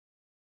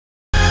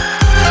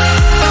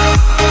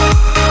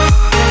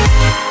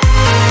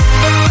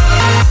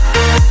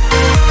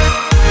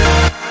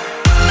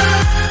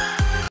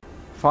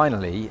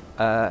finally,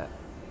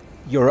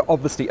 you're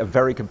obviously a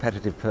very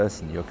competitive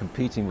person. You're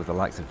competing with the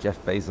likes of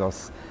Jeff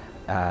Bezos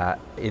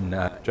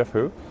Jeff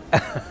who?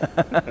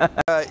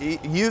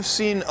 You've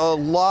seen a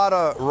lot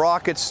of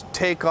rockets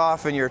take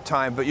off in your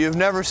time, but you've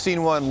never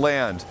seen one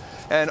land.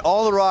 And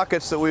all the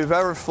rockets that we've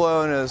ever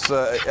flown as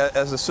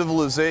a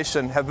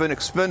civilization have been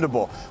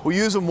expendable. We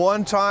use them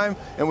one time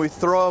and we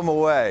throw them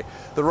away.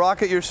 The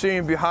rocket you're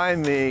seeing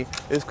behind me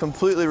is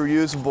completely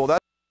reusable.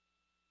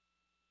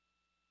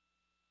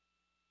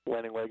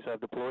 Landing legs have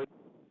deployed.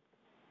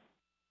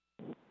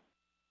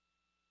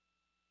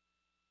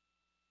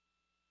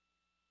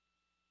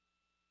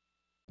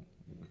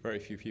 Very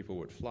few people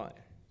would fly.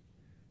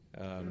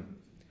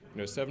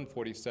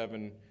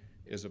 747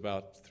 is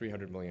about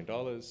 $300 million.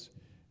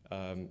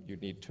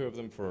 You'd need 2 of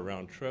them for a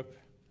round trip.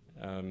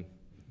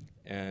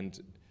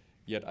 And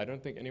yet I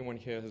don't think anyone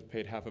here has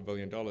paid $500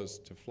 million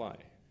to fly.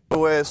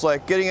 It's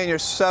like getting in your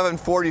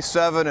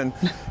 747 and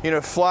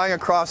flying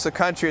across the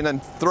country and then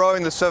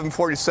throwing the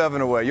 747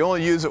 away. You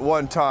only use it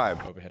one time.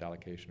 Overhead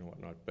allocation and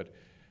whatnot, but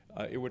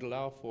it would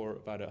allow for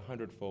about a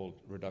 100-fold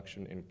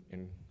reduction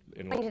in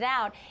pointed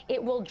out,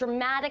 it will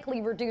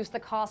dramatically reduce the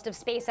cost of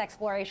space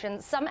exploration,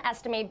 some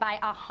estimate by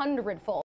 100-fold.